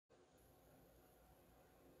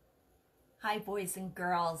Hi, boys and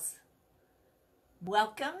girls.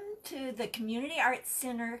 Welcome to the Community Arts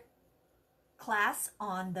Center class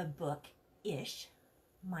on the book Ish.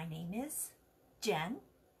 My name is Jen.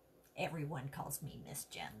 Everyone calls me Miss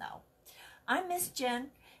Jen, though. I'm Miss Jen,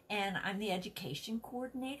 and I'm the education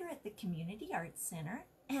coordinator at the Community Arts Center,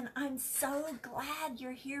 and I'm so glad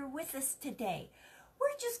you're here with us today. We're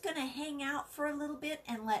just going to hang out for a little bit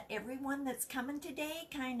and let everyone that's coming today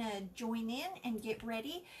kind of join in and get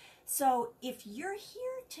ready. So if you're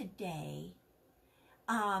here today,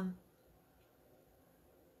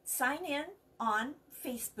 sign in on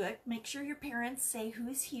Facebook. Make sure your parents say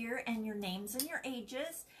who's here and your names and your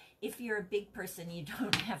ages. If you're a big person, you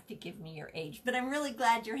don't have to give me your age. But I'm really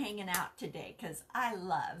glad you're hanging out today because I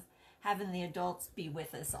love having the adults be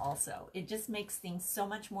with us also. It just makes things so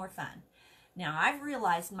much more fun. Now, I've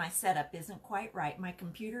realized my setup isn't quite right. My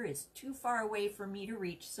computer is too far away for me to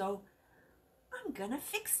reach, so I'm gonna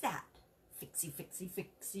fix that. Fixie, fixie,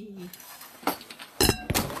 fixie.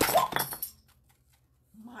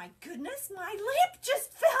 My goodness, my lamp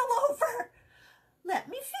just fell over. Let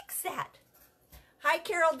me fix that. Hi,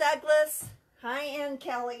 Carol Douglas. Hi, Ann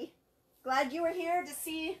Kelly. Glad you were here to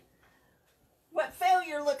see what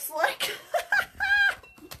failure looks like.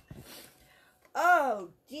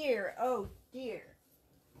 Oh, dear. Oh, dear.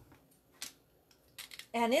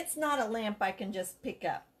 And it's not a lamp I can just pick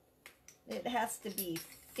up. It has to be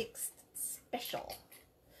fixed special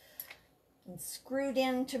and screwed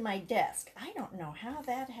into my desk. I don't know how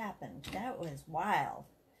that happened. That was wild.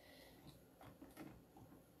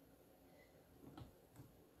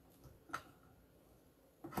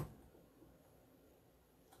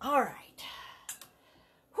 All right.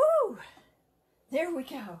 Whew. There we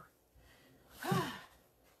go.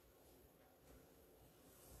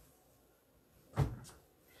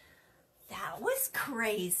 That was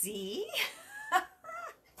crazy.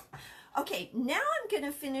 Okay, now I'm going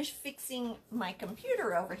to finish fixing my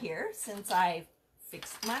computer over here since I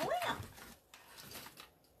fixed my lamp.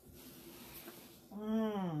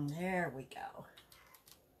 There we go.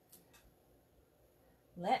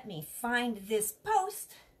 Let me find this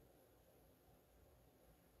post.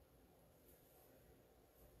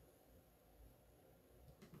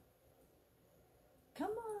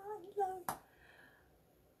 Come on, load.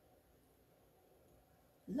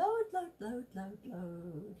 Load, load, load, load,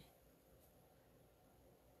 load.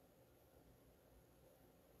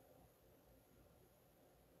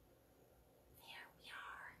 There we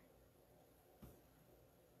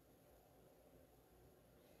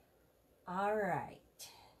are. All right.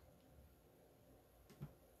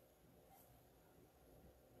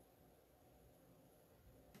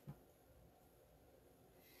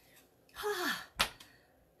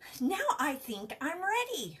 Now I think I'm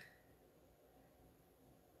ready.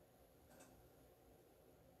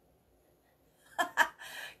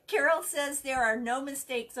 Carol says there are no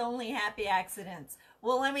mistakes, only happy accidents.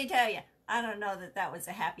 Well, let me tell you, I don't know that that was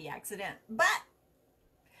a happy accident, but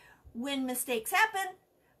when mistakes happen,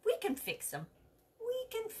 we can fix them. We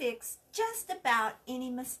can fix just about any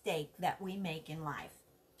mistake that we make in life.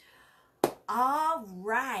 All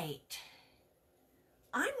right.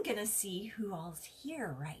 I'm going to see who all's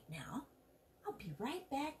here right now. I'll be right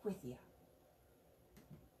back with you.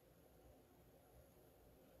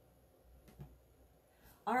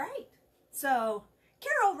 All right. So,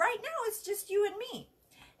 Carol, right now it's just you and me.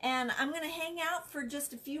 And I'm going to hang out for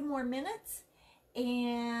just a few more minutes.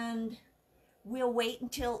 And we'll wait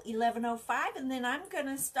until 11:05. And then I'm going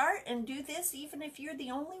to start and do this even if you're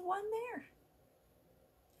the only one there.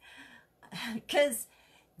 Because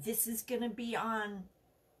this is going to be on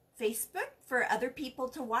Facebook for other people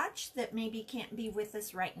to watch that maybe can't be with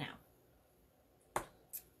us right now.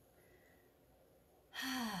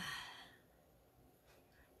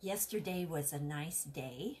 Yesterday was a nice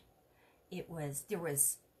day. There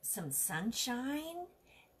was some sunshine,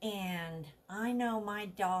 and I know my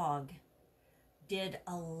dog did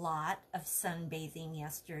a lot of sunbathing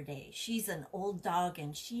yesterday. She's an old dog,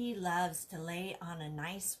 and she loves to lay on a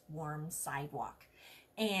nice warm sidewalk.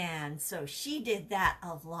 And so she did that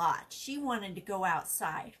a lot. She wanted to go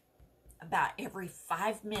outside about every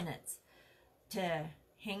 5 minutes to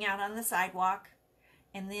hang out on the sidewalk.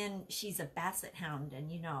 And then she's a basset hound,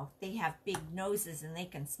 and you know, they have big noses and they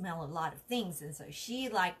can smell a lot of things. And so she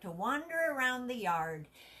liked to wander around the yard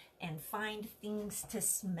and find things to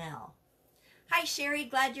smell. Hi, Sherry.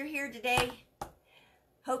 Glad you're here today.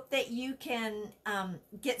 Hope that you can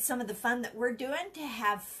get some of the fun that we're doing to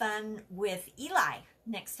have fun with Eli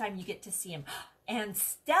next time you get to see him. And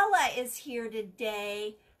Stella is here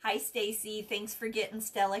today. Hi, Stacy. Thanks for getting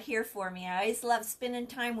Stella here for me. I always love spending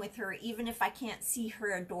time with her, even if I can't see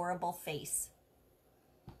her adorable face.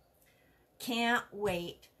 Can't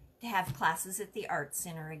wait to have classes at the Art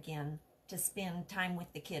Center again to spend time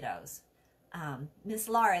with the kiddos. Miss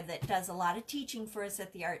Laura, that does a lot of teaching for us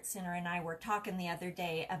at the Art Center, and I were talking the other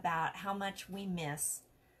day about how much we miss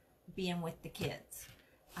being with the kids.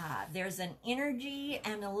 There's an energy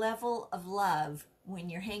and a level of love when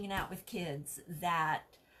you're hanging out with kids that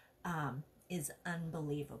is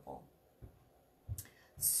unbelievable.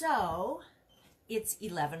 So it's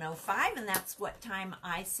 11:05, and that's what time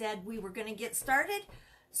I said we were going to get started.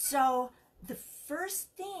 So the first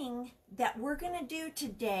thing that we're going to do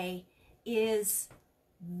today is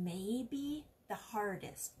maybe the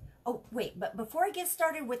hardest. Oh, wait, but before I get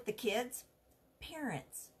started with the kids,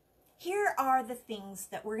 parents, here are the things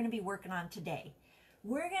that we're going to be working on today.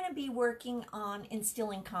 We're going to be working on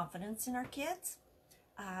instilling confidence in our kids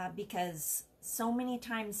because so many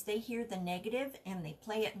times they hear the negative and they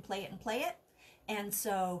play it and play it and play it. And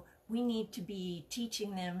so we need to be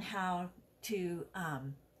teaching them how to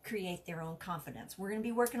create their own confidence. We're going to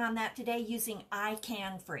be working on that today using I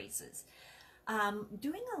can phrases.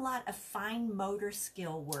 Doing a lot of fine motor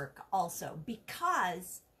skill work also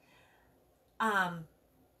because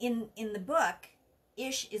in the book,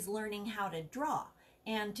 Ish is learning how to draw.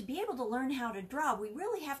 And to be able to learn how to draw, we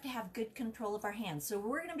really have to have good control of our hands. So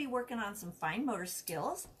we're going to be working on some fine motor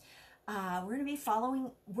skills. We're going to be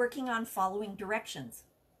working on following directions.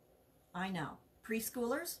 I know,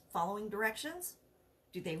 preschoolers following directions.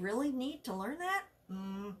 Do they really need to learn that?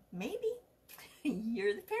 Maybe.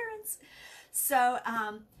 You're the parents. So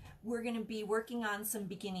we're going to be working on some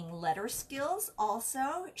beginning letter skills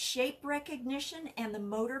also, shape recognition, and the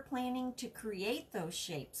motor planning to create those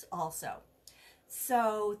shapes also.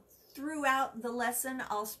 So throughout the lesson,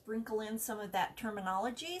 I'll sprinkle in some of that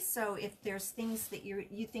terminology. So if there's things that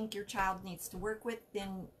you think your child needs to work with,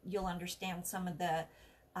 then you'll understand some of the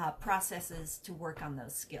processes to work on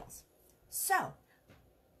those skills. So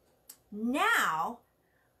now,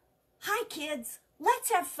 hi kids,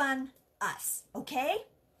 let's have fun us, okay?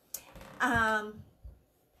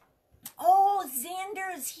 Oh,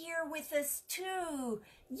 Xander's here with us too.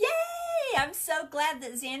 Yay! I'm so glad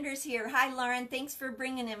that Xander's here. Hi, Lauren. Thanks for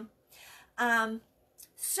bringing him.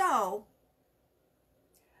 So,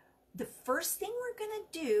 the first thing we're going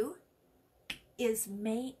to do is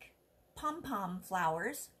make pom-pom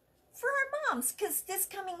flowers for our moms because this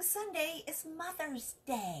coming Sunday is Mother's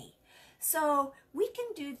Day. So, we can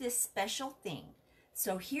do this special thing.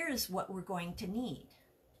 So, here's what we're going to need.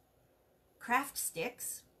 Craft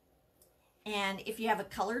sticks. And if you have a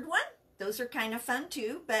colored one, those are kind of fun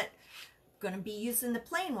too, but I'm going to be using the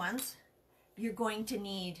plain ones. You're going to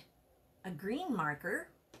need a green marker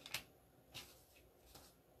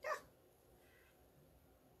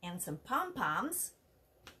and some pom-poms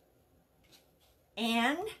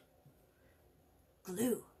and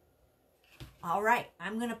glue. All right,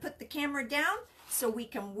 I'm going to put the camera down so we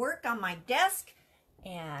can work on my desk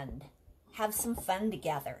and have some fun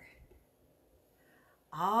together.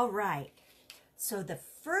 All right. So the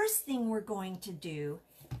first thing we're going to do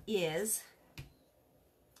is,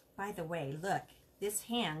 by the way, look, this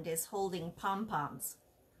hand is holding pom-poms.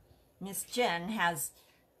 Miss Jen has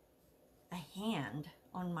a hand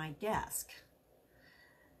on my desk.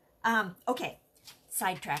 Okay,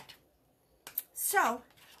 sidetracked. So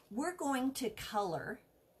we're going to color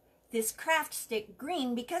this craft stick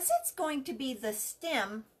green because it's going to be the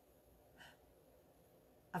stem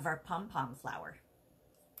of our pom-pom flower.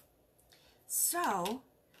 So,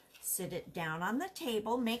 sit it down on the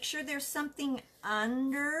table. Make sure there's something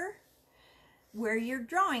under where you're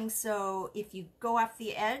drawing. So, if you go off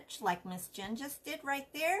the edge, like Miss Jen just did right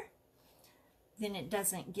there, then it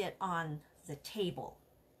doesn't get on the table.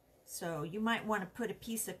 So, you might want to put a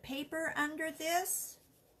piece of paper under this.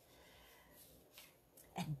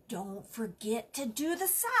 And don't forget to do the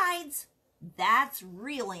sides. That's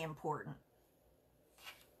really important.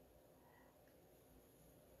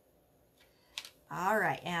 All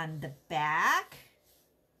right, and the back.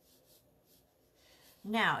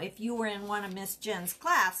 Now, if you were in one of Miss Jen's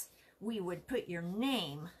class, we would put your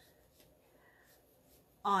name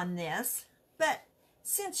on this. But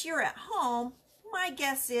since you're at home, my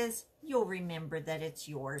guess is you'll remember that it's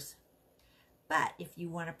yours. But if you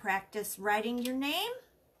want to practice writing your name,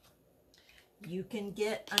 you can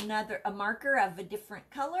get a marker of a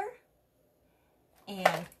different color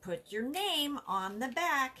and put your name on the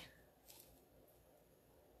back.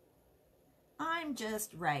 I'm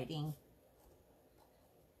just writing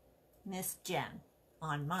Miss Jen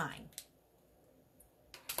on mine.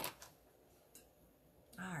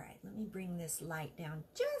 All right, let me bring this light down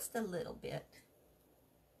just a little bit.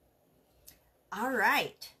 All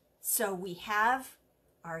right, so we have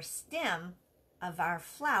our stem of our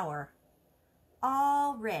flower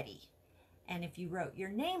all ready. And if you wrote your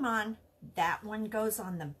name on, that one goes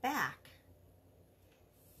on the back.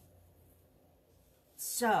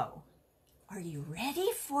 So, are you ready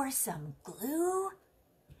for some glue?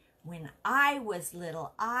 When I was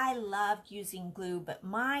little, I loved using glue, but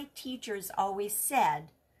my teachers always said,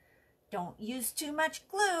 don't use too much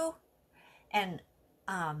glue. And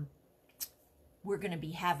we're going to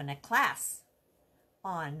be having a class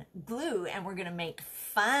on glue, and we're going to make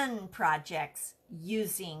fun projects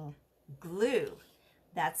using glue.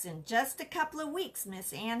 That's in just a couple of weeks.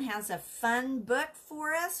 Miss Ann has a fun book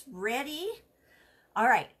for us ready. All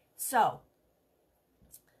right, so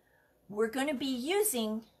we're going to be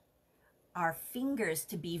using our fingers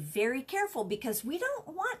to be very careful because we don't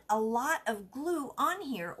want a lot of glue on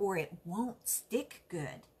here or it won't stick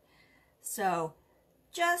good. So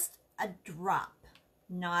just a drop,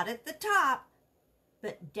 not at the top,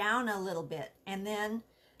 but down a little bit. And then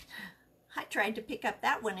I tried to pick up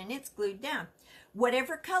that one and it's glued down.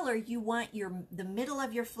 Whatever color you want the middle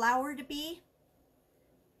of your flower to be,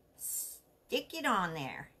 stick it on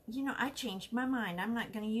there. You know, I changed my mind. I'm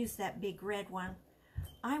not going to use that big red one.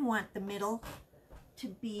 I want the middle to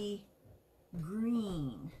be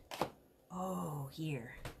green. Oh,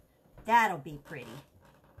 here. That'll be pretty.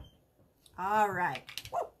 All right.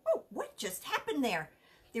 Whoa, whoa, what just happened there?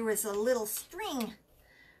 There was a little string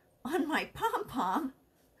on my pom-pom,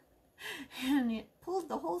 and it pulled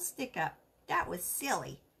the whole stick up. That was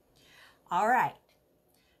silly. All right.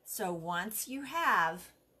 So once you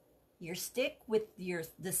have your stick with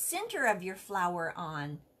the center of your flower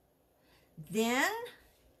on, then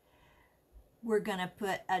we're going to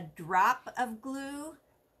put a drop of glue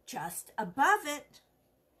just above it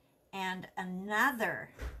and another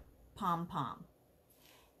pom-pom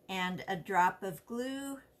and a drop of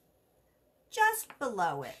glue just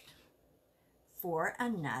below it for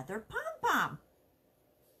another pom-pom.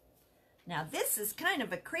 Now this is kind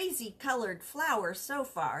of a crazy colored flower so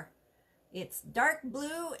far. It's dark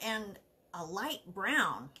blue and a light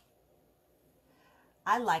brown.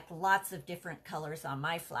 I like lots of different colors on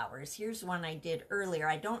my flowers. Here's one I did earlier.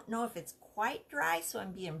 I don't know if it's quite dry, so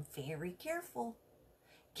I'm being very careful.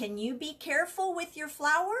 Can you be careful with your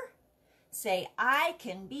flower? Say, I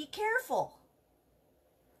can be careful.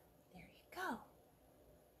 There you go.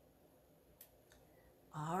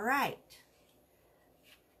 All right.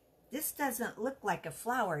 This doesn't look like a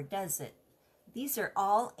flower, does it? These are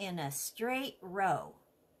all in a straight row.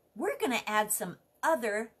 We're going to add some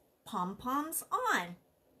other pom-poms on.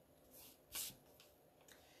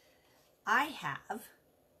 I have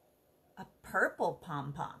a purple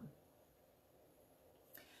pom-pom.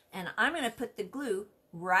 And I'm going to put the glue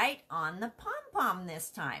right on the pom-pom this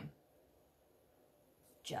time.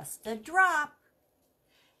 Just a drop.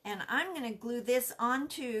 And I'm going to glue this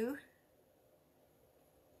onto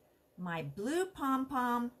my blue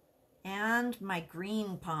pom-pom and my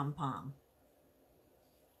green pom-pom.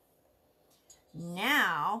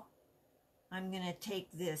 Now, I'm going to take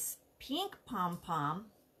this pink pom-pom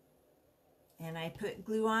and I put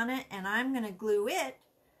glue on it, and I'm going to glue it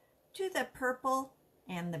to the purple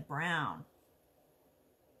and the brown.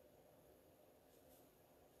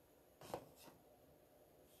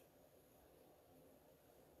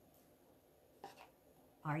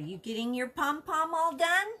 Are you getting your pom-pom all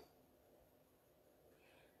done?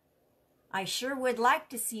 I sure would like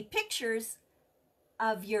to see pictures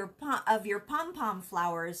of your pom-pom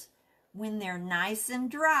flowers when they're nice and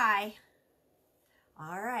dry.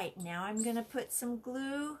 All right, now I'm going to put some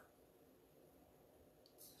glue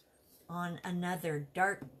on another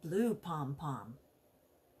dark blue pom-pom.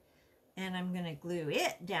 And I'm going to glue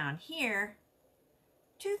it down here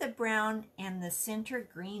to the brown and the center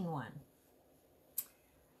green one.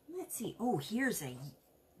 Let's see. Oh, here's a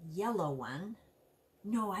yellow one.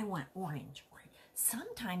 No, I want orange.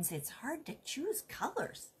 Sometimes it's hard to choose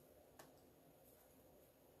colors.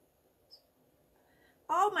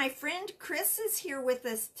 Oh, my friend Chris is here with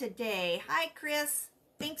us today. Hi, Chris.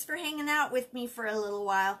 Thanks for hanging out with me for a little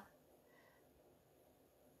while.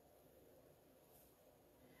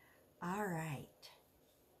 All right.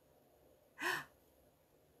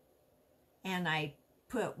 And I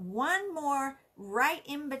put one more right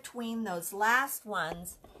in between those last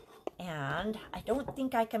ones, and I don't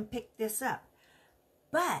think I can pick this up.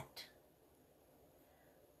 But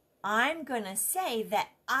I'm going to say that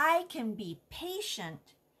I can be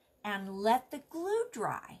patient and let the glue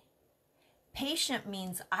dry. Patient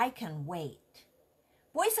means I can wait.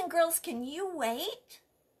 Boys and girls, can you wait?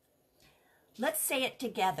 Let's say it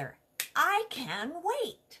together. I can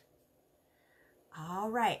wait. All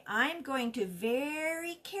right, I'm going to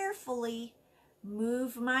very carefully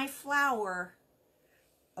move my flower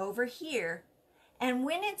over here. And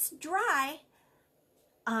when it's dry,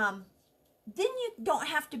 then you don't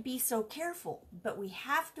have to be so careful, but we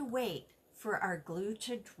have to wait for our glue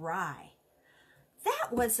to dry. That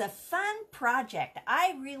was a fun project.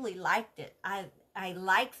 I really liked it. I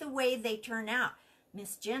like the way they turn out.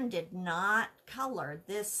 Miss Jen did not color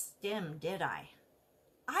this stem, did I?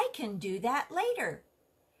 I can do that later.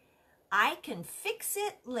 I can fix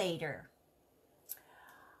it later.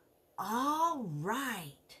 All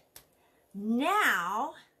right.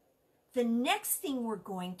 Now, the next thing we're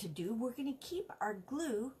going to do, we're going to keep our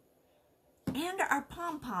glue and our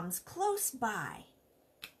pom-poms close by.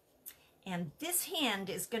 And this hand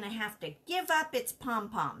is going to have to give up its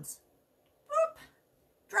pom-poms. Whoop!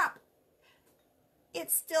 Drop. It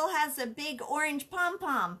still has a big orange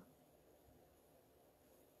pom-pom.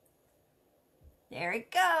 There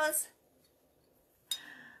it goes.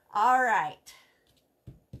 All right.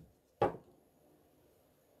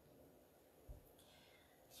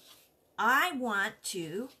 I want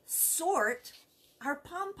to sort our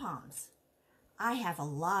pom-poms. I have a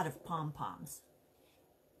lot of pom-poms.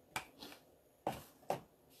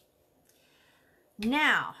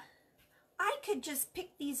 Now, I could just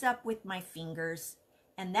pick these up with my fingers,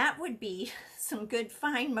 and that would be some good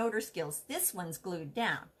fine motor skills. This one's glued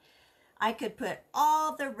down. I could put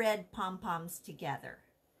all the red pom-poms together,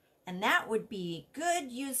 and that would be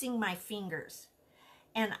good using my fingers.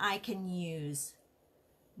 And I can use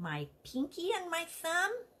my pinky and my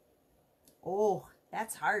thumb. Oh,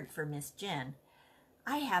 that's hard for Miss Jen.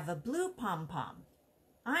 I have a blue pom-pom.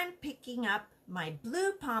 I'm picking up my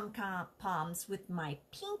blue pom-poms with my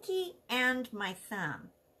pinky and my thumb.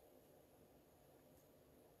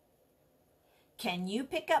 Can you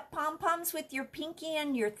pick up pom-poms with your pinky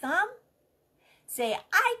and your thumb? Say,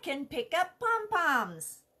 I can pick up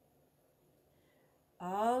pom-poms.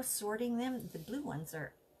 Oh, sorting them. The blue ones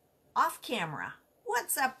are off camera.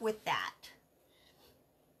 What's up with that?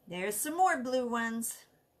 There's some more blue ones.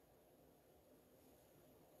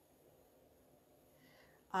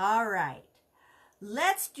 All right.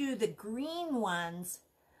 Let's do the green ones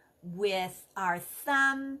with our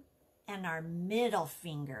thumb and our middle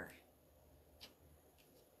finger.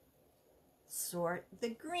 Sort the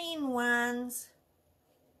green ones.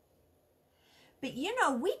 But you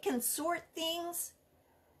know, we can sort things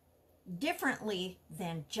differently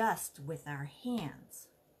than just with our hands.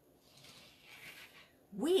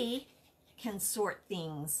 We can sort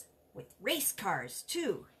things with race cars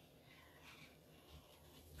too.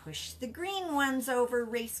 Push the green ones over,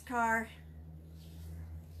 race car.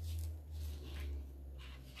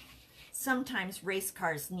 Sometimes race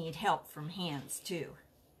cars need help from hands too.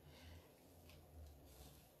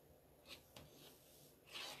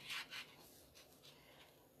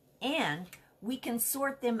 And we can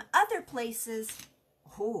sort them other places.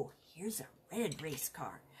 Oh, here's a red race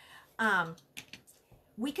car.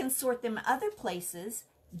 We can sort them other places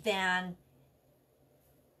than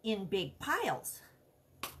in big piles.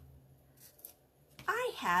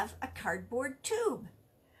 I have a cardboard tube.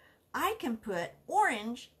 I can put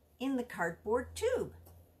orange in the cardboard tube.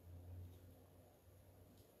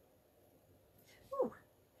 Ooh.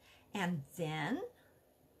 And then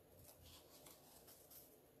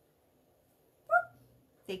whoop,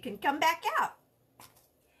 they can come back out.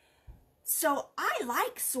 So I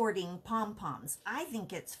like sorting pom-poms. I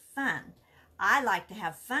think it's fun. I like to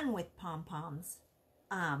have fun with pom-poms.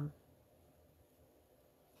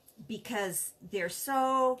 Because they're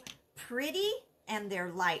so pretty and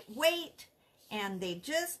they're lightweight and they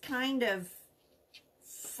just kind of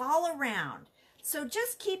fall around. So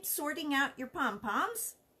just keep sorting out your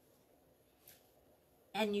pom-poms.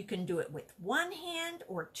 And you can do it with one hand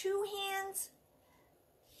or two hands.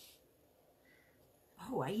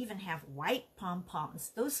 Oh, I even have white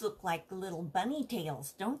pom-poms. Those look like little bunny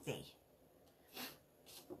tails, don't they?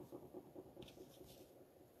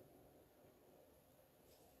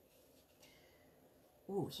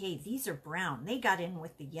 Oh, hey, these are brown. They got in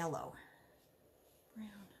with the yellow. Brown.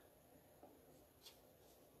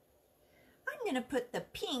 I'm going to put the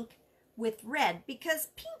pink with red because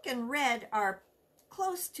pink and red are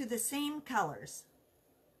close to the same colors.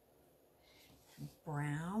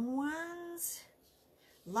 Brown ones.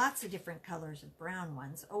 Lots of different colors of brown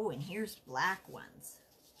ones. Oh, and here's black ones.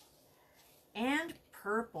 And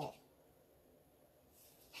purple.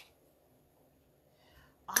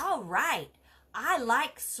 All right. I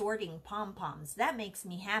like sorting pom-poms. That makes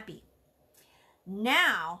me happy.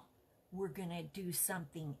 Now, we're going to do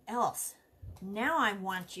something else. Now I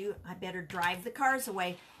want you, I better drive the cars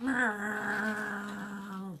away.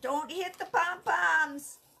 Don't hit the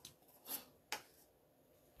pom-poms.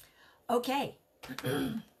 Okay.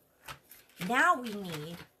 Now we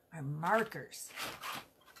need our markers.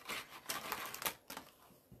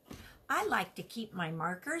 I like to keep my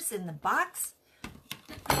markers in the box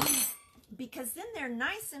because then they're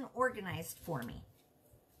nice and organized for me.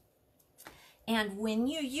 And when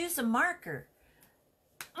you use a marker,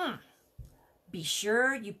 be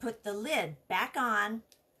sure you put the lid back on,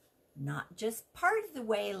 not just part of the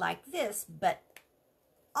way like this, but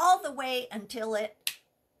all the way until it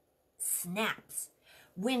snaps.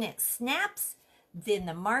 When it snaps, then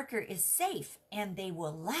the marker is safe and they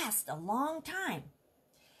will last a long time.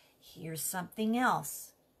 Here's something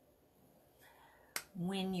else.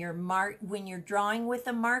 When you're drawing with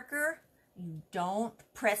a marker, you don't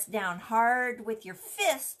press down hard with your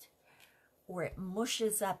fist or it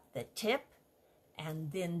mushes up the tip,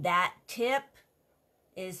 and then that tip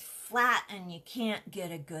is flat and you can't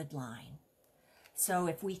get a good line. So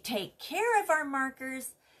if we take care of our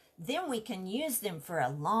markers, then we can use them for a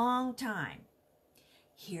long time.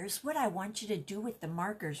 Here's what I want you to do with the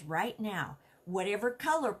markers right now. Whatever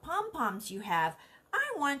color pom-poms you have,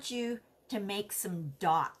 I want you to make some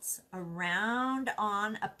dots around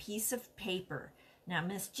on a piece of paper. Now,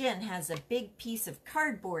 Miss Jen has a big piece of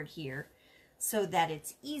cardboard here so that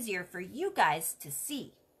it's easier for you guys to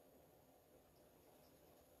see.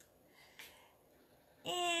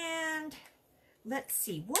 And let's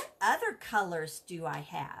see, what other colors do I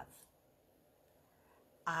have?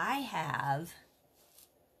 I have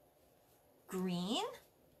green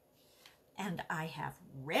and I have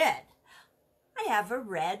red. I have a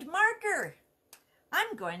red marker.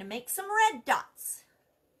 I'm going to make some red dots.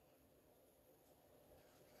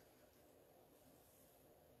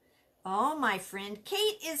 Oh, my friend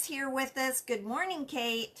Kate is here with us. Good morning,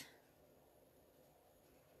 Kate.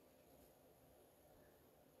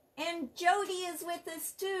 And Jody is with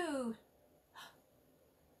us too.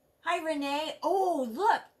 Hi, Renee. Oh,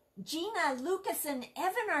 look, Gina, Lucas, and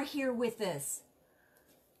Evan are here with us.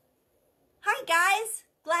 Hi, guys.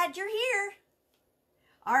 Glad you're here.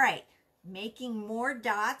 All right, making more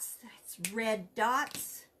dots. That's red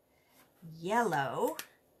dots, yellow.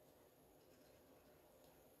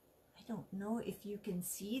 I don't know if you can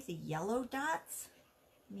see the yellow dots.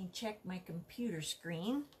 Let me check my computer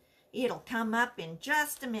screen. It'll come up in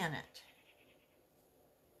just a minute.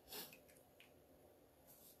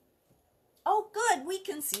 Oh, good, we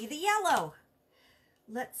can see the yellow.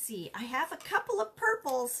 Let's see, I have a couple of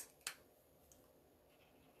purples.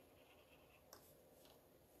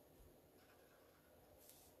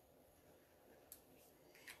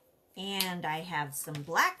 And I have some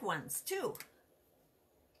black ones too.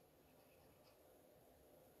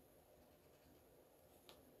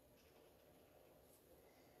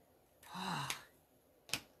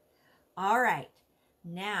 All right,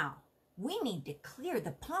 now we need to clear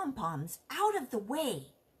the pom-poms out of the way.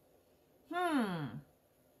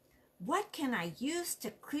 What can I use to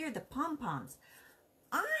clear the pom-poms?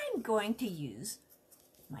 I'm going to use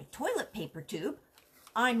my toilet paper tube.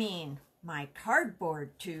 My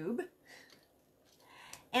cardboard tube.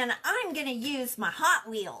 And I'm going to use my Hot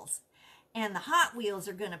Wheels. And the Hot Wheels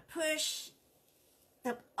are going to push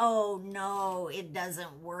the... Oh, no, it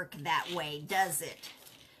doesn't work that way, does it?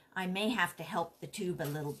 I may have to help the tube a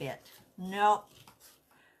little bit. Nope.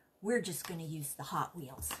 We're just going to use the Hot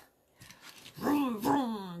Wheels. Vroom,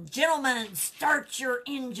 vroom. Gentlemen, start your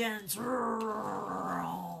engines.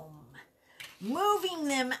 Vroom. Moving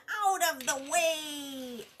them out of the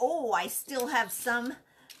way. Oh, I still have some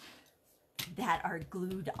that are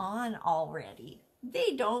glued on already.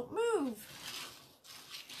 They don't move.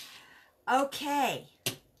 Okay.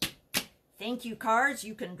 Thank you, cars.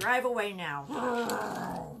 You can drive away now.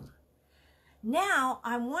 Now,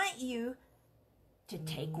 I want you to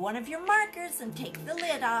take one of your markers and take the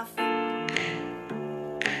lid off.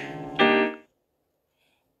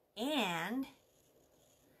 And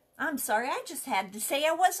I'm sorry, I just had to say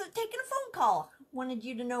I wasn't taking a phone call. Wanted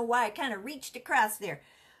you to know why I kind of reached across there.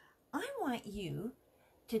 I want you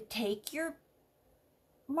to take your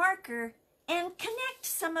marker and connect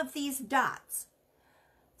some of these dots.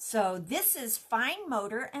 So this is fine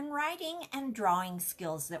motor and writing and drawing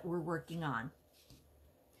skills that we're working on.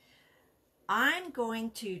 I'm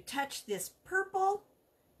going to touch this purple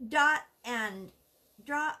dot and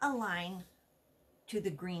draw a line to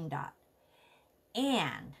the green dot.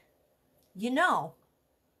 And you know,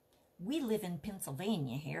 we live in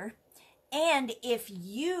Pennsylvania here. And if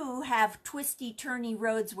you have twisty, turny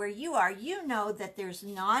roads where you are, you know that there's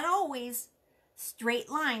not always straight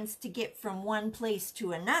lines to get from one place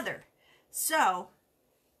to another. So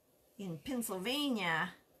in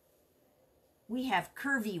Pennsylvania, we have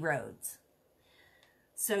curvy roads.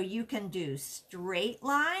 So you can do straight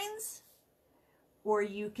lines, or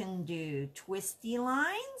you can do twisty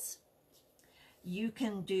lines. You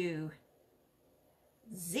can do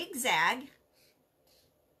zigzag.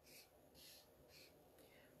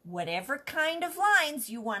 Whatever kind of lines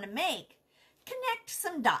you want to make, connect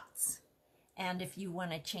some dots. And if you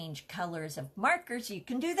want to change colors of markers, you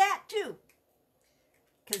can do that too.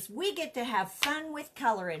 Because we get to have fun with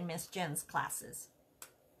color in Miss Jen's classes.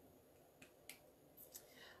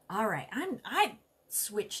 All right, I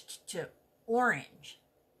switched to orange.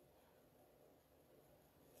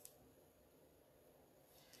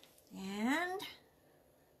 And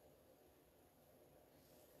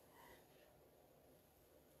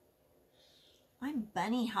I'm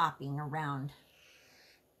bunny hopping around.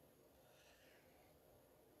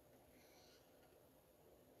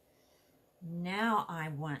 Now I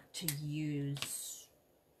want to use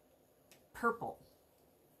purple.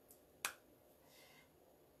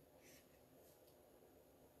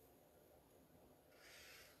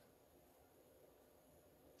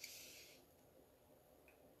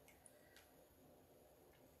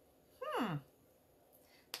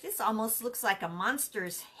 This almost looks like a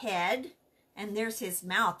monster's head, and there's his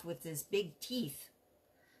mouth with his big teeth.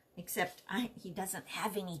 Except he doesn't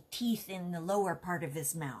have any teeth in the lower part of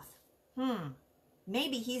his mouth.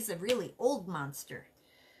 Maybe he's a really old monster.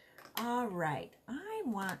 All right, I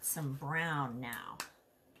want some brown now.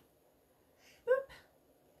 Boop.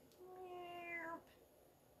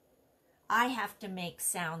 I have to make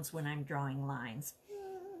sounds when I'm drawing lines.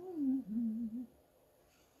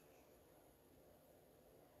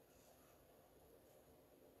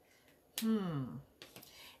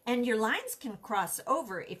 And your lines can cross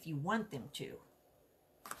over if you want them to.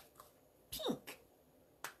 Pink.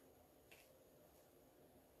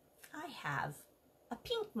 I have a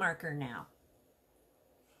pink marker now.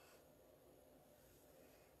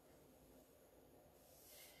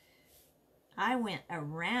 I went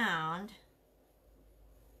around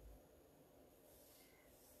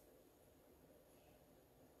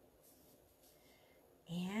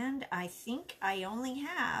and I think I only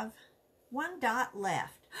have one dot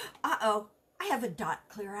left. Uh-oh, I have a dot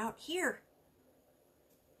clear out here.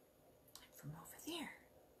 From over there.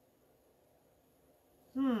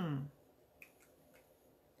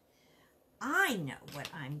 I know what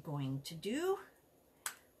I'm going to do.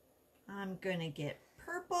 I'm going to get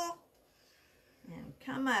purple and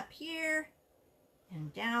come up here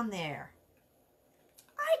and down there.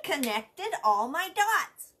 I connected all my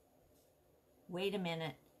dots. Wait a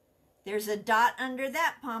minute. There's a dot under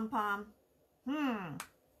that pom-pom.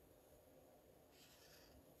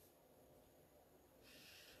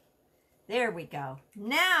 There we go.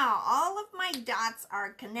 Now all of my dots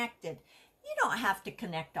are connected. You don't have to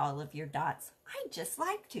connect all of your dots. I just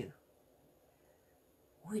like to.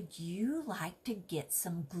 Would you like to get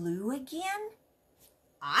some glue again?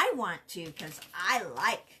 I want to because I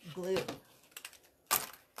like glue.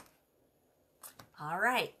 All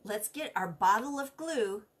right, let's get our bottle of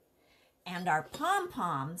glue and our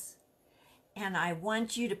pom-poms, and I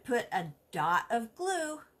want you to put a dot of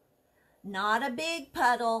glue, not a big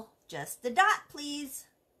puddle, just a dot, please,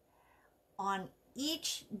 on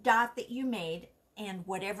each dot that you made, and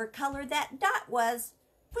whatever color that dot was,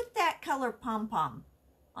 put that color pom-pom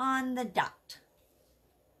on the dot.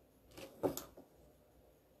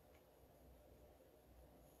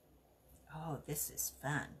 Oh, this is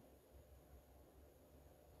fun.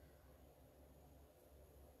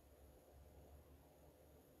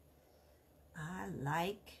 I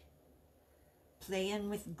like playing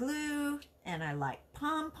with glue and I like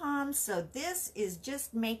pom-poms, so this is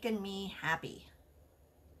just making me happy.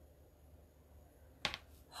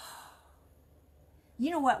 You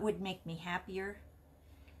know what would make me happier?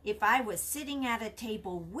 If I was sitting at a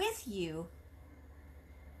table with you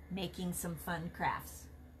making some fun crafts.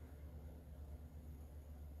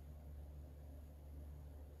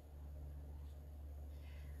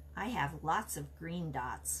 I have lots of green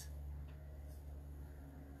dots.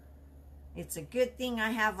 It's a good thing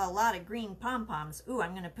I have a lot of green pom-poms. Ooh,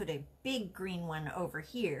 I'm going to put a big green one over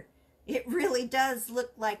here. It really does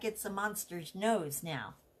look like it's a monster's nose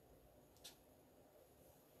now.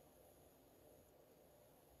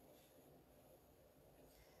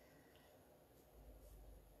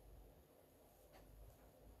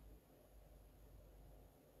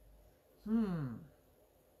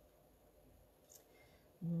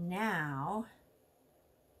 Now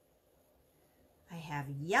I have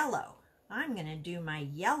yellow. I'm going to do my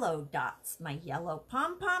yellow dots, my yellow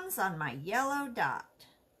pom-poms on my yellow dot.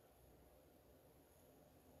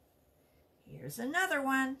 Here's another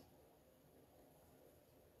one.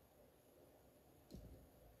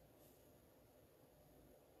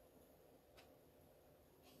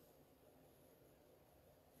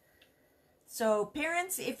 So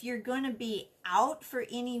parents, if you're going to be out for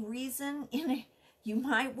any reason, you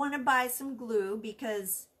might want to buy some glue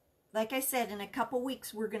because, like I said, in a couple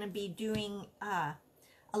weeks we're going to be doing a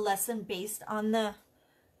lesson based on the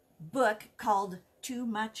book called Too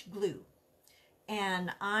Much Glue.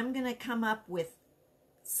 And I'm going to come up with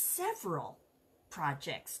several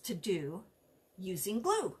projects to do using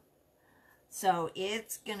glue. So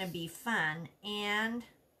it's going to be fun and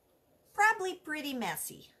probably pretty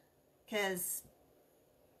messy because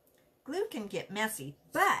glue can get messy,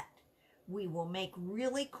 but we will make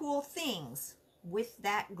really cool things with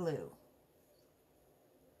that glue.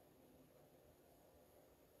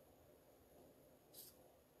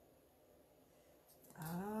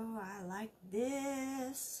 Oh, I like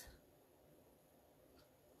this.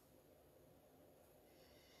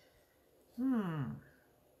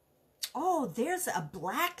 Oh, there's a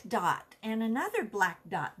black dot and another black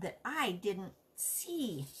dot that I didn't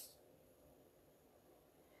see.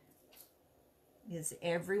 Is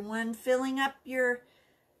everyone filling up your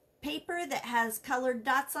paper that has colored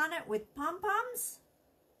dots on it with pom-poms?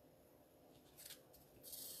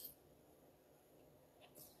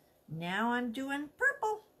 Now I'm doing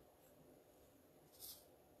purple.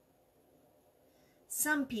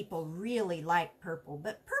 Some people really like purple,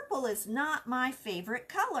 but purple is not my favorite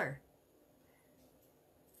color.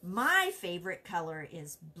 My favorite color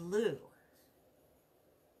is blue.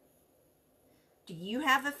 Do you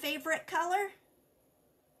have a favorite color?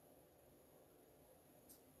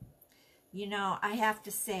 You know, I have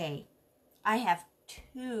to say, I have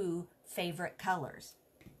two favorite colors.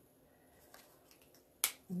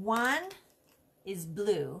 One is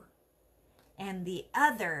blue, and the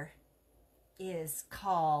other is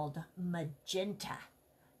called magenta.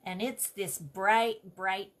 And it's this bright,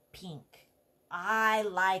 bright pink. I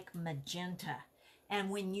like magenta. And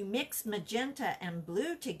when you mix magenta and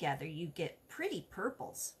blue together, you get pretty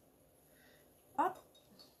purples. Oh,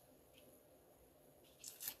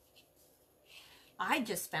 I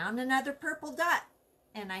just found another purple dot.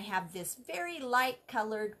 And I have this very light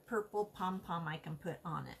colored purple pom-pom I can put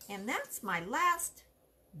on it. And that's my last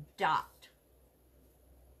dot.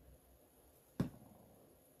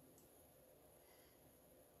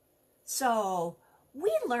 So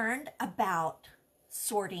we learned about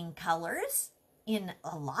sorting colors in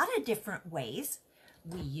a lot of different ways.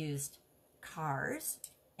 We used cars,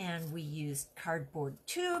 and we used cardboard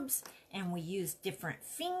tubes, and we used different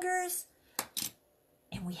fingers,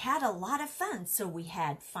 and we had a lot of fun. So we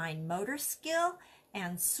had fine motor skill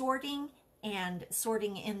and sorting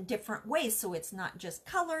in different ways. So it's not just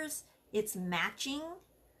colors, it's matching,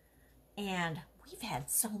 and we've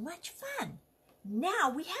had so much fun. Now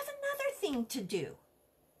we have another thing to do.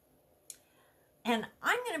 And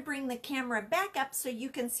I'm going to bring the camera back up so you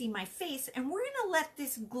can see my face, and we're going to let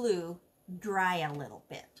this glue dry a little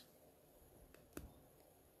bit.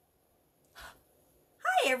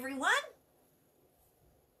 Hi, everyone.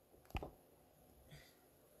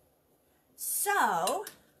 So,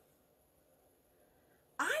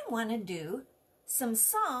 I want to do some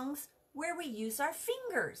songs where we use our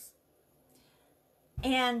fingers.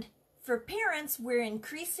 And for parents, we're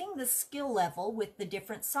increasing the skill level with the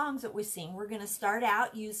different songs that we sing. We're going to start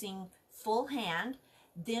out using full hand.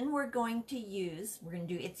 Then we're going to do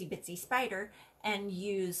Itsy Bitsy Spider and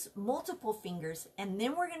use multiple fingers. And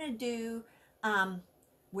then we're going to do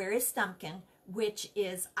Where is Stumpkin, which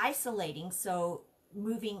is isolating, so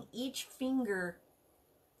moving each finger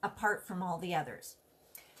apart from all the others.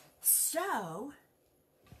 So,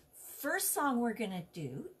 first song we're going to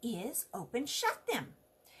do is Open Shut Them.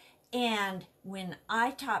 And when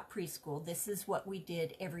I taught preschool, this is what we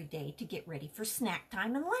did every day to get ready for snack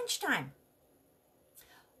time and lunchtime.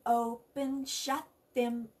 Open, shut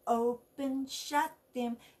them, open, shut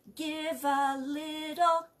them, give a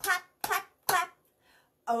little clap, clap, clap.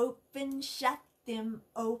 Open, shut them,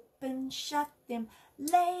 open, shut them,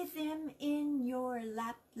 lay them in your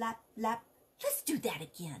lap, lap, lap. Let's do that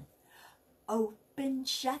again. Open,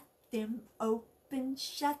 shut them, open,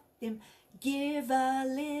 shut them, give a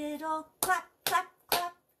little clap, clap,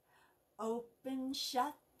 clap. Open,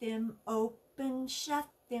 shut them,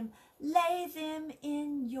 lay them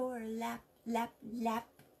in your lap, lap, lap.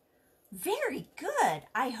 Very good.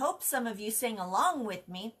 I hope some of you sang along with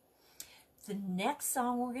me. The next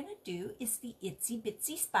song we're going to do is the Itsy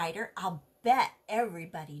Bitsy Spider. I'll bet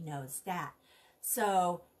everybody knows that.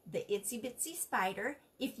 So the itsy bitsy spider,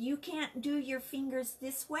 if you can't do your fingers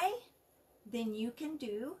this way, then you can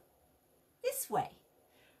do this way.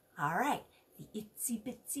 All right. The itsy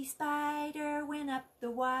bitsy spider went up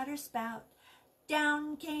the water spout.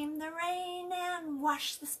 Down came the rain and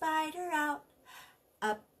washed the spider out.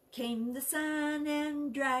 Up came the sun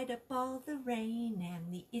and dried up all the rain,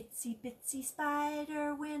 and the itsy bitsy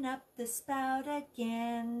spider went up the spout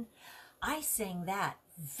again. I sang that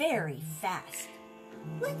very fast.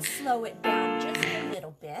 Let's slow it down just a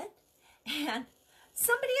little bit. And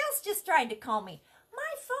somebody else just tried to call me.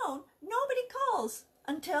 My phone, nobody calls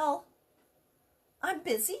until I'm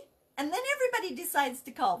busy, and then everybody decides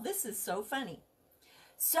to call. This is so funny.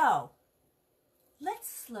 So let's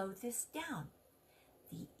slow this down.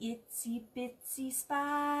 The itsy bitsy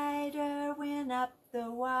spider went up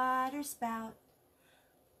the water spout.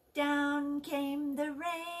 Down came the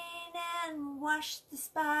rain and washed the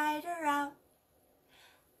spider out.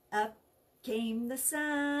 Up came the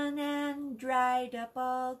sun and dried up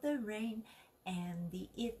all the rain, and the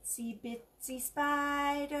itsy bitsy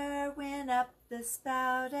spider went up the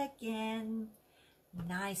spout again.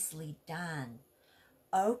 Nicely done.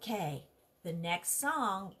 Okay, the next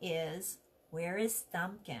song is Where is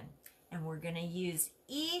Thumbkin? And we're going to use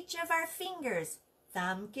each of our fingers.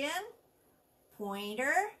 Thumbkin,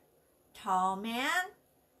 pointer, tall man,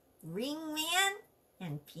 ring man,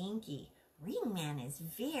 and pinky. Ring man is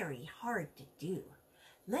very hard to do.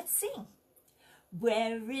 Let's sing.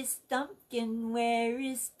 Where is Thumbkin? Where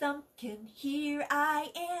is Thumbkin? Here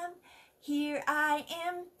I am, here I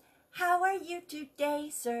am. How are you today,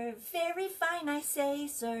 sir? Very fine, I say,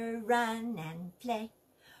 sir. Run and play,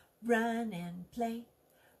 run and play.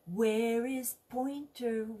 Where is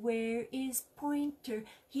Pointer? Where is Pointer?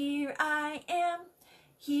 Here I am,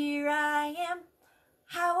 here I am.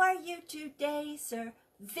 How are you today, sir?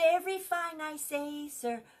 Very fine, I say,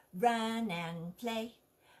 sir. Run and play,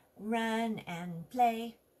 run and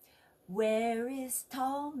play. Where is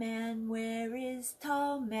Tall Man? Where is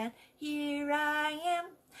Tall Man? Here I am,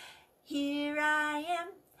 here I am.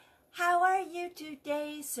 How are you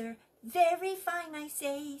today, sir? Very fine, I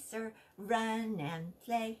say, sir. Run and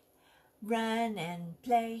play, run and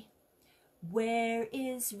play. Where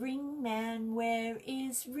is Ring Man? Where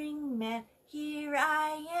is Ring Man? Here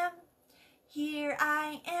I am, here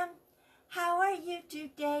I am. How are you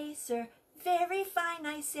today, sir? Very fine,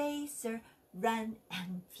 I say, sir. Run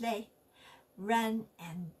and play, run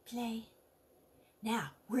and play.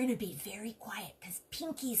 Now, we're going to be very quiet because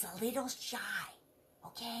Pinky's a little shy,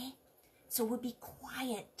 okay? So we'll be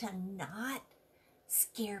quiet to not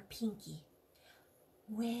scare Pinky.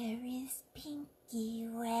 Where is Pinky?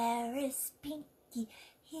 Where is Pinky?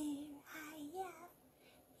 Here I am,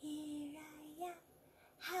 here I am.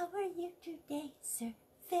 How are you today, sir?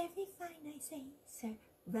 Very fine, I say, sir.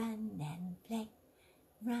 Run and play,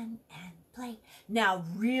 run and play. Now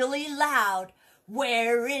really loud.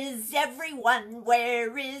 Where is everyone?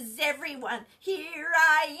 Where is everyone? Here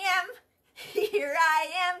I am, here I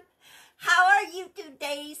am. How are you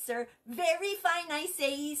today, sir? Very fine, I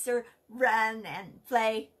say, sir. Run and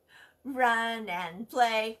play, run and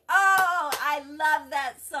play. Oh, I love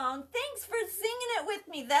that song. Thanks for singing it with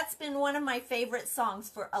me. That's been one of my favorite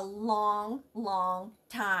songs for a long, long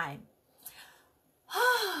time.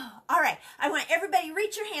 All right, I want everybody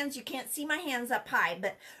reach your hands. You can't see my hands up high,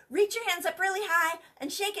 but reach your hands up really high and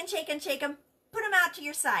shake and shake and shake them. Put them out to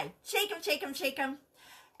your side. Shake them, shake them, shake them.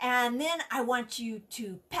 And then I want you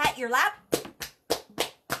to pat your lap.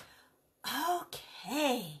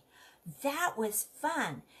 Okay, that was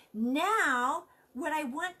fun. Now, what I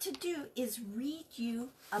want to do is read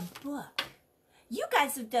you a book. You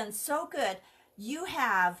guys have done so good. You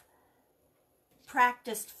have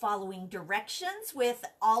practiced following directions with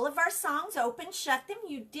all of our songs. Open, shut them.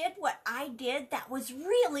 You did what I did. That was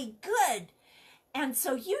really good. And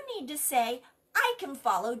so you need to say, I can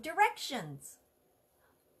follow directions.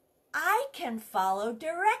 I can follow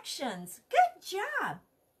directions. Good job.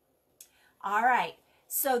 All right.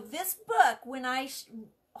 So this book, when I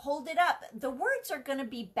hold it up, the words are going to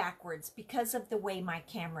be backwards because of the way my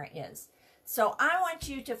camera is. So I want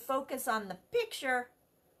you to focus on the picture,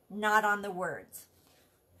 not on the words.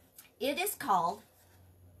 It is called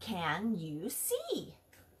Can You See?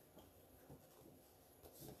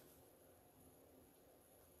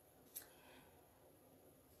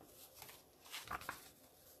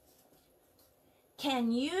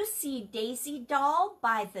 Can you see Daisy Doll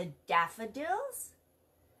by the daffodils?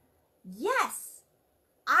 Yes,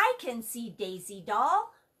 I can see Daisy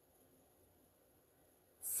Doll.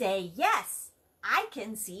 Say yes, I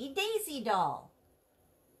can see Daisy Doll.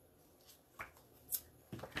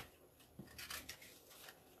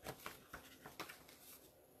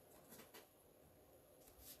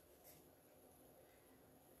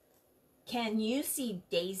 Can you see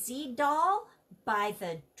Daisy Doll by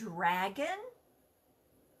the dragon?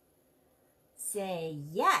 Say,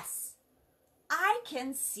 yes, I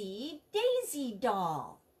can see Daisy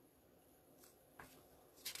Doll.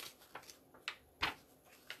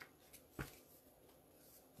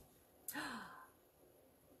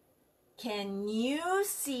 Can you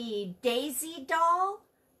see Daisy Doll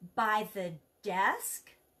by the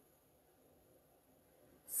desk?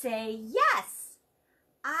 Say, yes,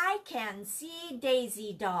 I can see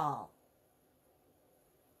Daisy Doll.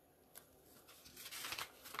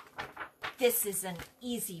 This is an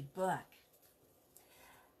easy book.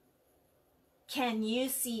 Can you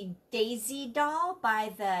see Daisy Doll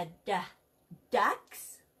by the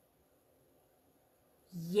ducks?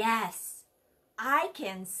 Yes, I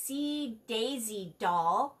can see Daisy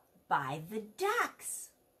Doll by the ducks.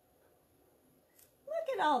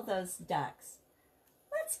 Look at all those ducks.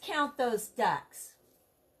 Let's count those ducks.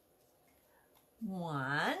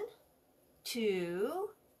 1, 2,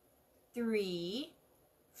 3,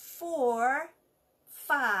 4,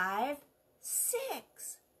 5,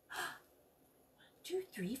 6. 1, 2,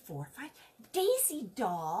 3, 4, 5. Daisy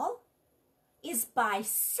Doll is by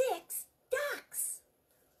 6 ducks.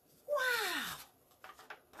 Wow!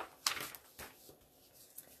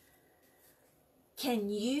 Can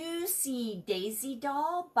you see Daisy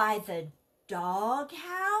Doll by the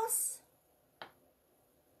doghouse?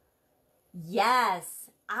 Yes,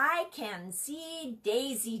 I can see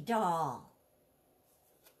Daisy Doll.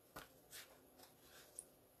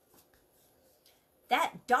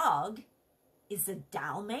 That dog is a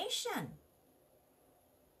Dalmatian.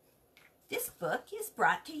 This book is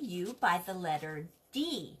brought to you by the letter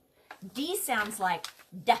D. D sounds like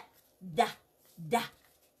da, da, da.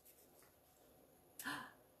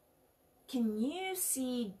 Can you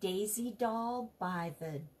see Daisy Doll by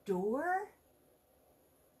the door?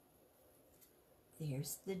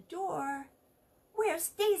 There's the door. Where's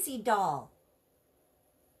Daisy Doll?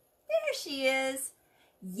 There she is.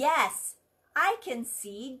 Yes, I can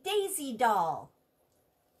see Daisy Doll.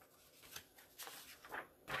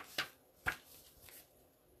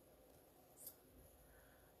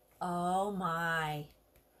 Oh my.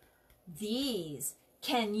 These.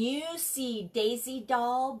 Can you see Daisy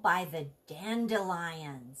Doll by the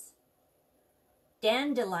dandelions?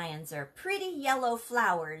 Dandelions are pretty yellow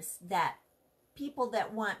flowers that people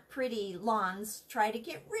that want pretty lawns try to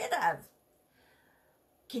get rid of.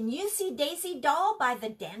 Can you see Daisy Doll by the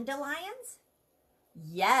dandelions?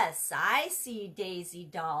 Yes, I see Daisy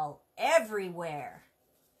Doll everywhere.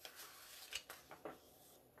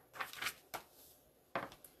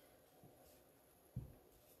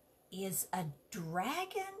 Is a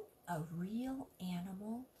dragon a real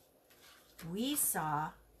animal? We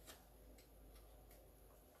saw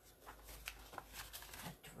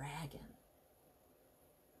a dragon.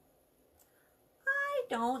 I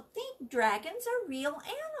don't think dragons are real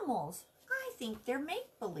animals. I think they're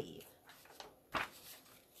make-believe.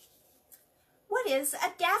 What is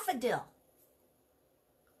a daffodil?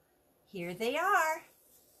 Here they are.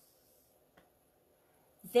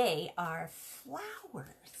 They are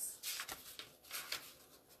flowers.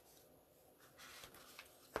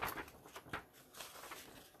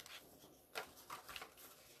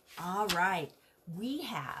 All right, we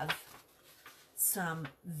have some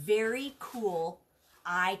very cool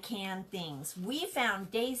I can things. We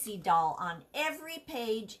found Daisy Doll on every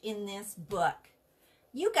page in this book.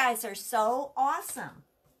 You guys are so awesome.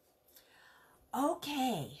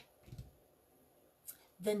 Okay.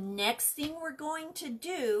 The next thing we're going to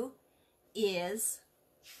do is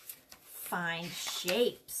find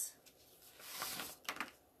shapes.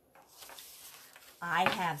 I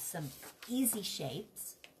have some easy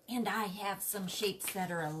shapes, and I have some shapes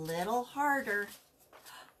that are a little harder.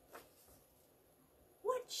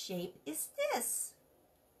 What shape is this?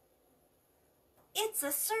 It's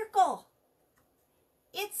a circle.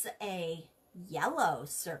 It's a yellow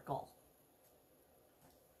circle.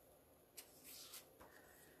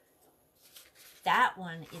 That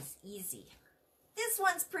one is easy. This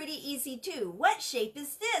one's pretty easy too. What shape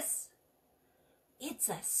is this? It's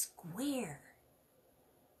a square.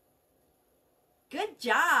 Good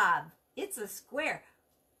job. It's a square.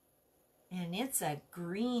 And it's a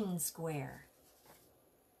green square.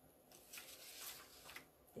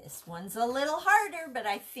 This one's a little harder, but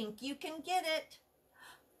I think you can get it.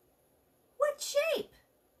 What shape?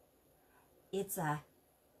 It's a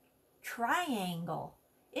triangle.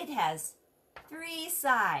 It has 3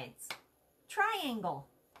 sides. Triangle.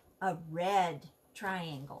 A red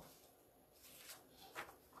triangle.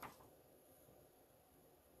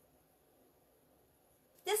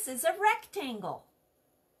 This is a rectangle.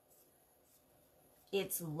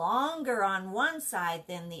 it's longer on one side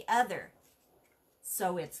than the other.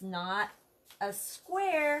 So it's not a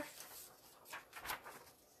square,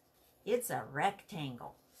 it's a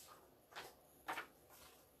rectangle.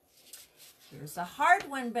 Here's a hard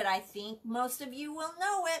one, but I think most of you will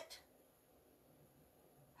know it.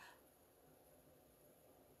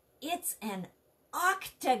 It's an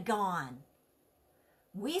octagon.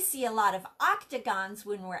 We see a lot of octagons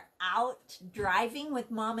when we're out driving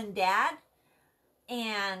with mom and dad,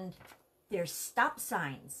 and there's stop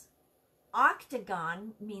signs.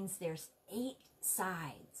 Octagon means there's 8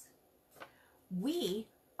 sides. We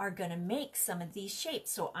are going to make some of these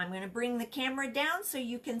shapes. So I'm going to bring the camera down so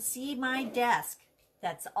you can see my desk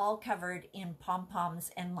that's all covered in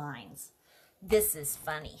pom-poms and lines. This is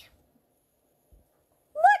funny.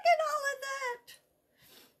 Look at all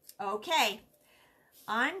of that. Okay,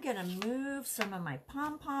 I'm going to move some of my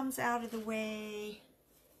pom-poms out of the way.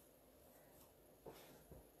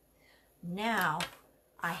 Now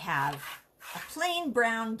I have a plain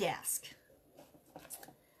brown desk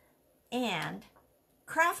and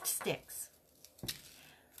craft sticks.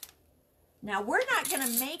 Now we're not going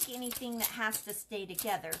to make anything that has to stay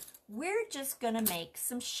together. We're just going to make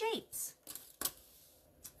some shapes.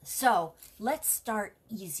 So let's start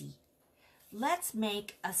easy. Let's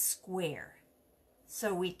make a square.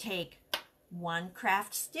 So we take one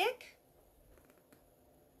craft stick,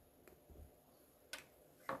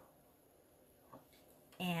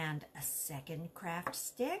 and a second craft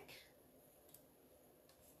stick,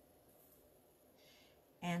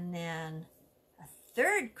 and then a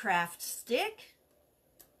third craft stick,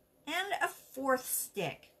 and a fourth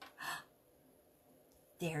stick.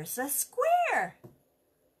 There's a square.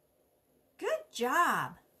 Good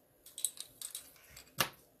job.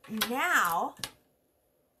 Now,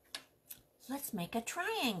 let's make a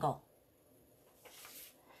triangle.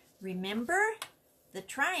 Remember, the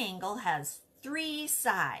triangle has 3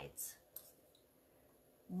 sides.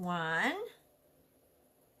 1,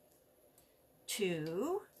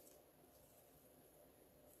 2,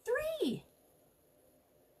 3.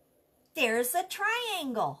 There's a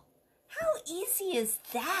triangle. How easy is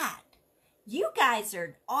that? You guys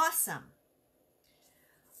are awesome.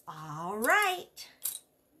 All right.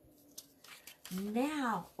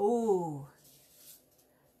 Now,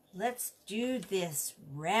 let's do this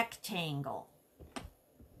rectangle.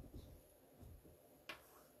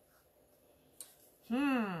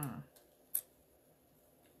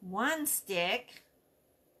 One stick,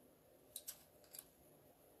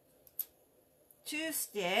 2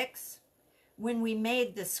 sticks. When we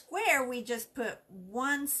made the square, we just put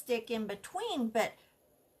 1 stick in between, but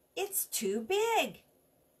it's too big.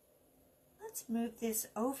 Let's move this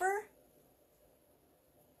over.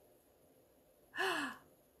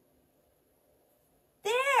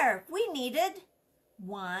 There, we needed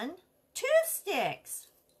 1, 2 sticks.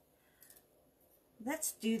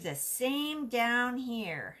 Let's do the same down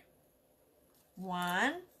here.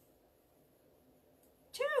 1,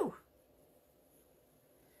 2.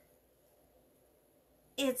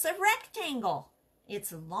 It's a rectangle.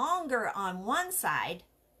 It's longer on one side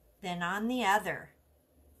than on the other.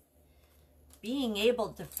 Being able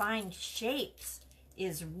to find shapes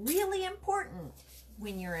is really important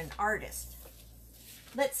when you're an artist.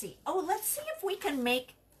 Let's see. Let's see if we can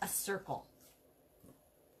make a circle.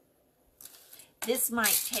 This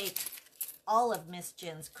might take all of Miss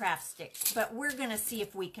Jen's craft sticks, but we're going to see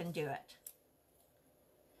if we can do it.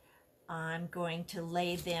 I'm going to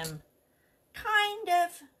lay them kind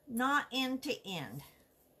of not end to end.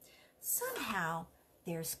 Somehow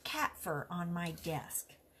there's cat fur on my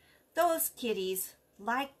desk. Those kitties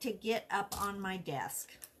like to get up on my desk.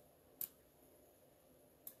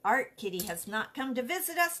 Art Kitty has not come to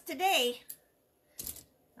visit us today.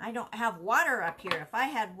 I don't have water up here. If I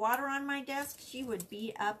had water on my desk, she would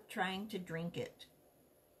be up trying to drink it.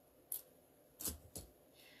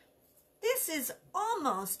 This is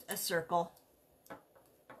almost a circle.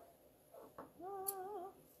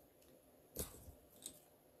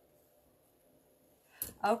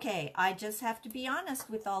 Okay, I just have to be honest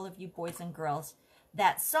with all of you boys and girls.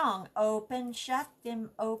 That song, open, shut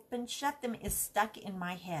them, is stuck in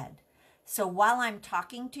my head. So while I'm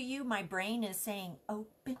talking to you, my brain is saying,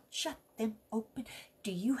 open, shut them, open.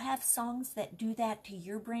 Do you have songs that do that to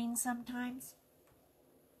your brain sometimes?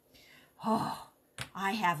 Oh,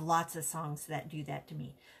 I have lots of songs that do that to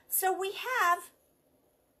me. So we have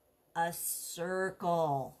a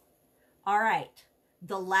circle. All right,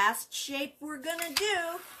 the last shape we're gonna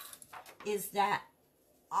do is that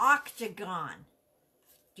octagon.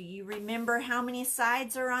 Do you remember how many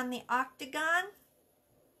sides are on the octagon?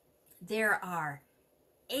 There are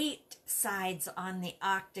 8 sides on the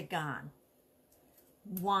octagon.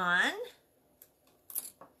 1,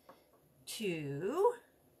 2,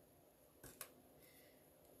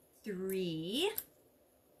 3,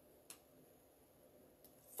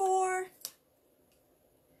 4,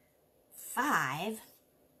 5,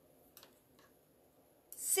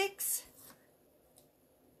 6,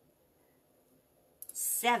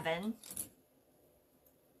 7,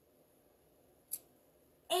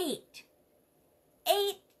 8.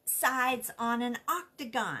 8 sides on an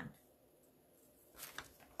octagon.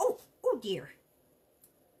 Oh dear.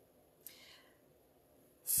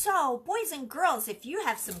 So, boys and girls, if you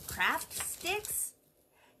have some craft sticks,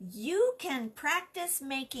 you can practice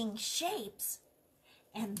making shapes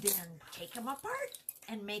and then take them apart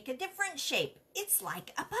and make a different shape. It's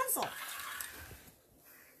like a puzzle.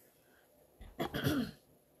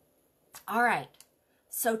 All right,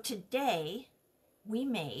 so today we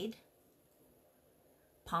made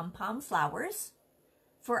pom-pom flowers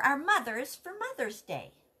for our mothers for Mother's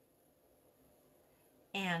Day.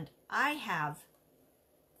 And I have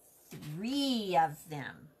 3 of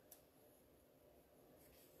them.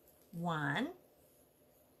 1,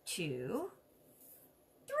 2,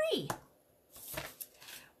 3.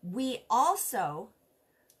 We also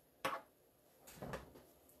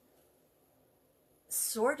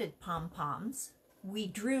sorted pom-poms. We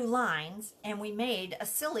drew lines and we made a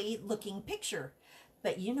silly looking picture.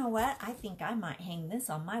 But you know what? I think I might hang this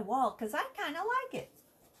on my wall because I kind of like it.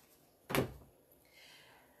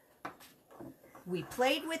 We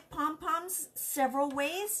played with pom-poms several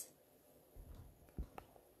ways.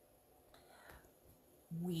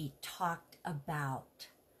 We talked about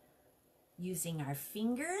using our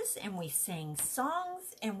fingers, and we sang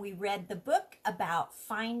songs, and we read the book about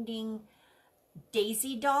finding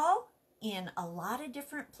Daisy Doll in a lot of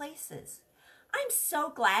different places. I'm so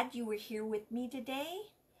glad you were here with me today.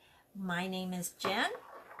 My name is Jen,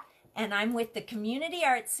 and I'm with the Community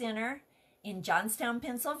Arts Center in Johnstown,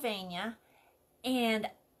 Pennsylvania, and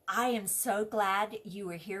I am so glad you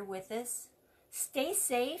were here with us. Stay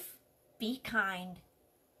safe, be kind,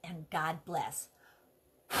 and God bless.